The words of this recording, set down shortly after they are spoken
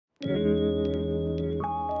Hello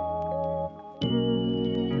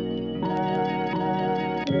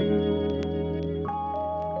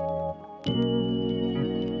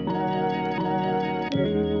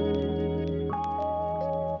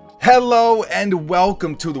and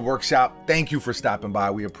welcome to the workshop. Thank you for stopping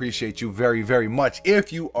by. We appreciate you very, very much.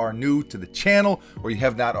 If you are new to the channel or you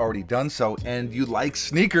have not already done so and you like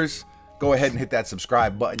sneakers, go ahead and hit that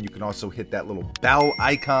subscribe button. You can also hit that little bell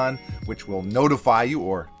icon, which will notify you,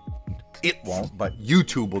 or it won't, but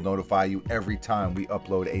YouTube will notify you every time we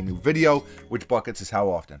upload a new video. Which buckets is how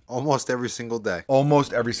often? Almost every single day.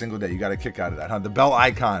 Almost every single day. You got a kick out of that, huh? The bell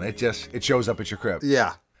icon, it shows up at your crib.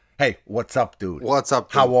 Yeah. Hey, what's up, dude? What's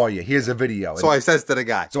up, dude? How are you? Here's a video. So I says to the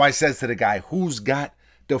guy. Who's got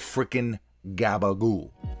the freaking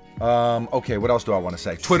gabagool? Okay, what else do I want to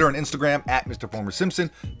say? Twitter and Instagram at Mr. Former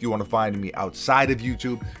Simpson. If you want to find me outside of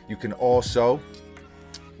YouTube, you can also,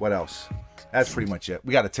 what else? That's pretty much it.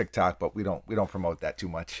 We got a TikTok, but we don't promote that too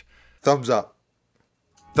much. Thumbs up.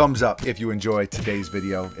 Thumbs up if you enjoy today's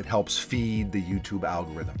video. It helps feed the YouTube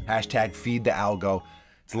algorithm. Hashtag feed the algo.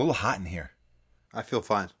 It's a little hot in here. I feel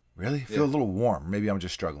fine. Really? Feel a little warm. Maybe I'm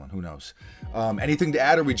just struggling. Who knows? Anything to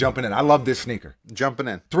add, or are we jumping in? I love this sneaker. Jumping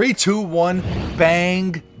in. 3, 2, 1,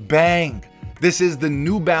 bang, bang. This is the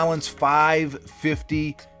New Balance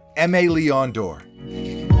 550 M.A. Leon Dore.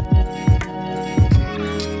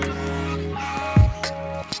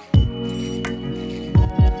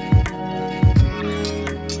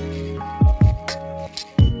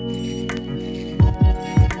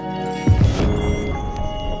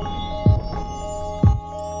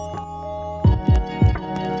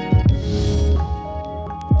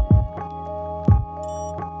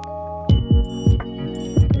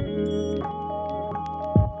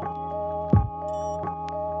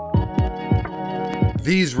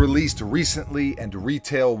 These released recently and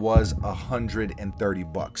retail was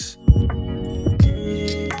 $130.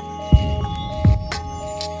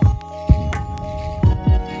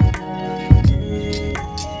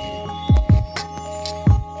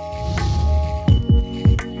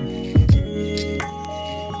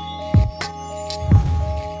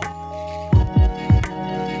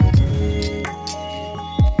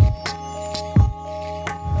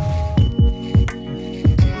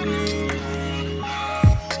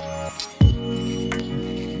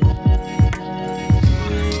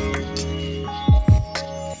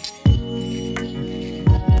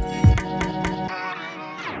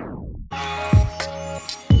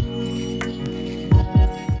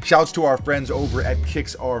 Shouts to our friends over at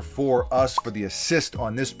Kicks Are For Us for the assist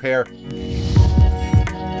on this pair.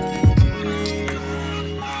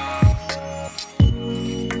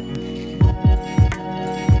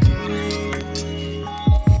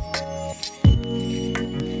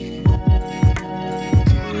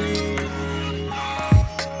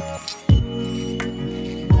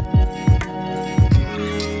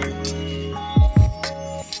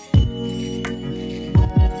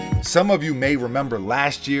 Some of you may remember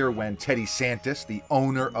last year when Teddy Santis, the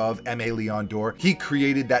owner of M.A. Leon Dore, he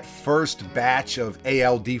created that first batch of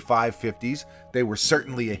ALD 550s. They were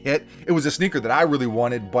certainly a hit. It was a sneaker that I really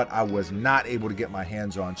wanted, but I was not able to get my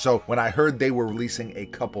hands on. So when I heard they were releasing a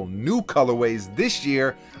couple new colorways this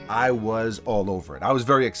year, I was all over it. I was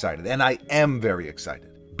very excited, and I am very excited.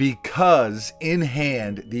 Because in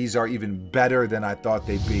hand, these are even better than I thought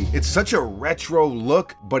they'd be. It's such a retro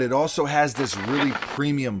look, but it also has this really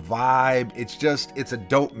premium vibe. It's a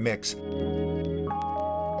dope mix.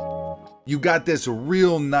 You got this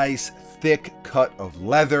real nice thick cut of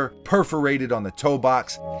leather, perforated on the toe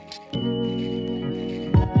box,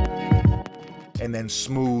 and then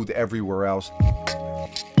smooth everywhere else.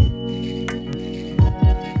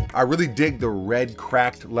 I really dig the red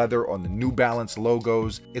cracked leather on the New Balance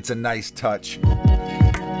logos. It's a nice touch.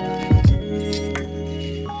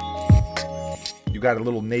 You got a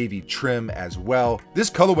little navy trim as well. This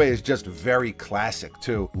colorway is just very classic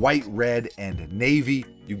too. White, red, and navy.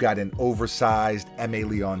 You got an oversized M.A.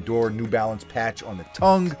 Leon Dore New Balance patch on the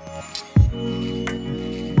tongue.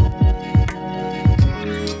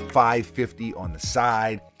 550 on the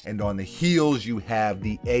side, and on the heels you have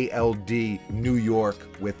the ALD New York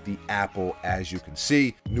with the apple, as you can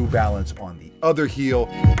see. New Balance on the other heel.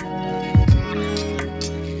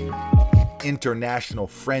 International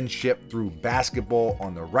friendship through basketball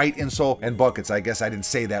on the right insole, and buckets. I guess I didn't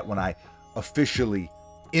say that when I officially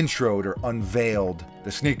introed or unveiled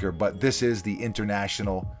the sneaker, but this is the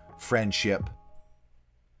international friendship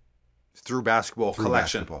through basketball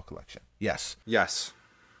collection. Yes. Yes.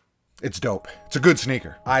 It's dope. It's a good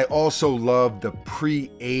sneaker. I also love the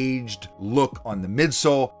pre-aged look on the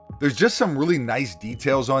midsole. There's just some really nice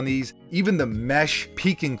details on these. Even the mesh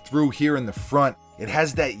peeking through here in the front, it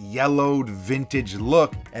has that yellowed vintage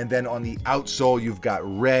look. And then on the outsole, you've got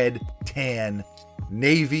red, tan,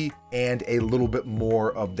 navy, and a little bit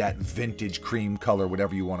more of that vintage cream color,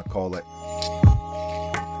 whatever you want to call it.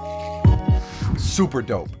 Super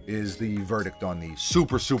dope is the verdict on these.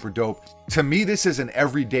 Super, super dope. To me, this is an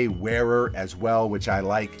everyday wearer as well, which I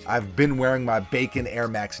like. I've been wearing my Bacon Air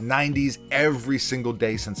Max 90s every single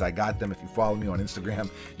day since I got them. If you follow me on Instagram,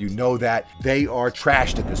 you know that. They are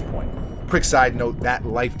trashed at this point. Quick side note, that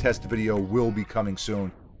life test video will be coming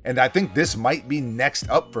soon. And I think this might be next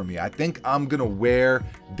up for me. I think I'm gonna wear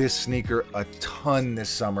this sneaker a ton this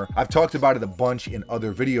summer. I've talked about it a bunch in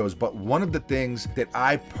other videos, but one of the things that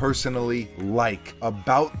I personally like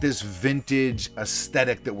about this vintage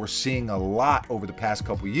aesthetic that we're seeing a lot over the past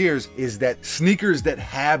couple years is that sneakers that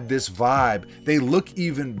have this vibe, they look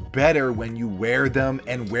even better when you wear them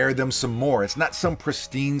and wear them some more. It's not some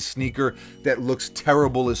pristine sneaker that looks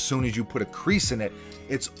terrible as soon as you put a crease in it.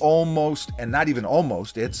 It's almost, and not even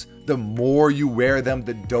almost, it's the more you wear them,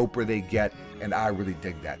 the doper they get, and I really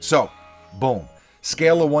dig that. So, boom.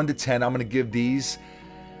 Scale of 1 to 10, I'm gonna give these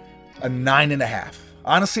a 9.5.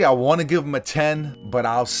 Honestly, I wanna give them a 10, but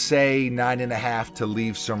I'll say 9.5 to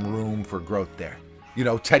leave some room for growth there. You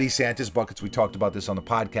know, Teddy Santis Buckets, we talked about this on the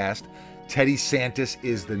podcast. Teddy Santis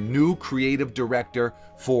is the new creative director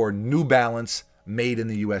for New Balance, made in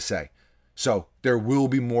the USA. So, there will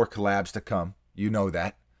be more collabs to come. You know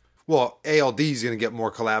that. Well, ALD is going to get more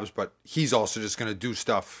collabs, but he's also just going to do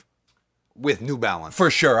stuff with New Balance. For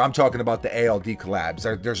sure. I'm talking about the ALD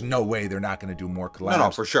collabs. There's no way they're not going to do more collabs. No,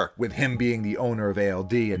 for sure. With him being the owner of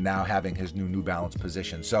ALD and now having his New Balance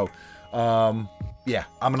position. So, yeah,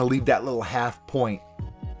 I'm going to leave that little half point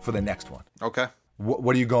for the next one. Okay.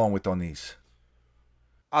 What are you going with on these?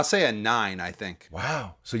 I'll say a 9, I think.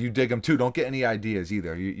 Wow. So you dig them too. Don't get any ideas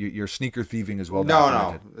either. You're sneaker thieving as well.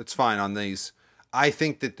 No, it's fine on these. I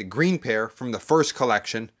think that the green pair from the first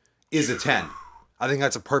collection is a 10. I think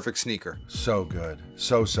that's a perfect sneaker. So good.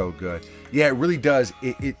 So good. Yeah, it really does.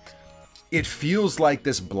 It feels like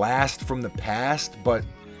this blast from the past, but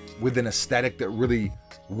with an aesthetic that really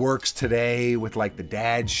works today with like the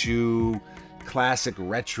dad shoe, classic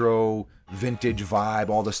retro, vintage vibe,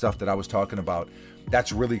 all the stuff that I was talking about.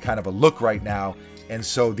 That's really kind of a look right now. And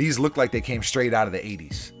so these look like they came straight out of the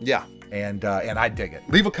 80s. Yeah. And I dig it.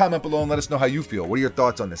 Leave a comment below and let us know how you feel. What are your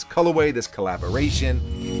thoughts on this colorway, this collaboration,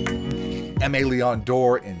 Aimé Leon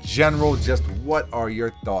Dore in general? Just what are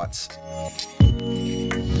your thoughts?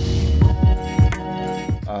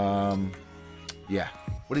 Yeah.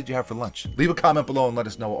 What did you have for lunch? Leave a comment below and let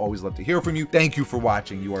us know. Always love to hear from you. Thank you for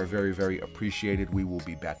watching. You are very, very appreciated. We will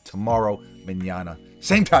be back tomorrow, mañana.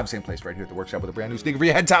 Same time, same place, right here at the workshop with a brand new sneaker for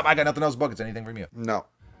your head top. I got nothing else, Buckets. Anything from you? No.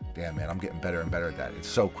 Damn, man, I'm getting better and better at that. It's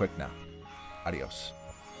so quick now. Adios.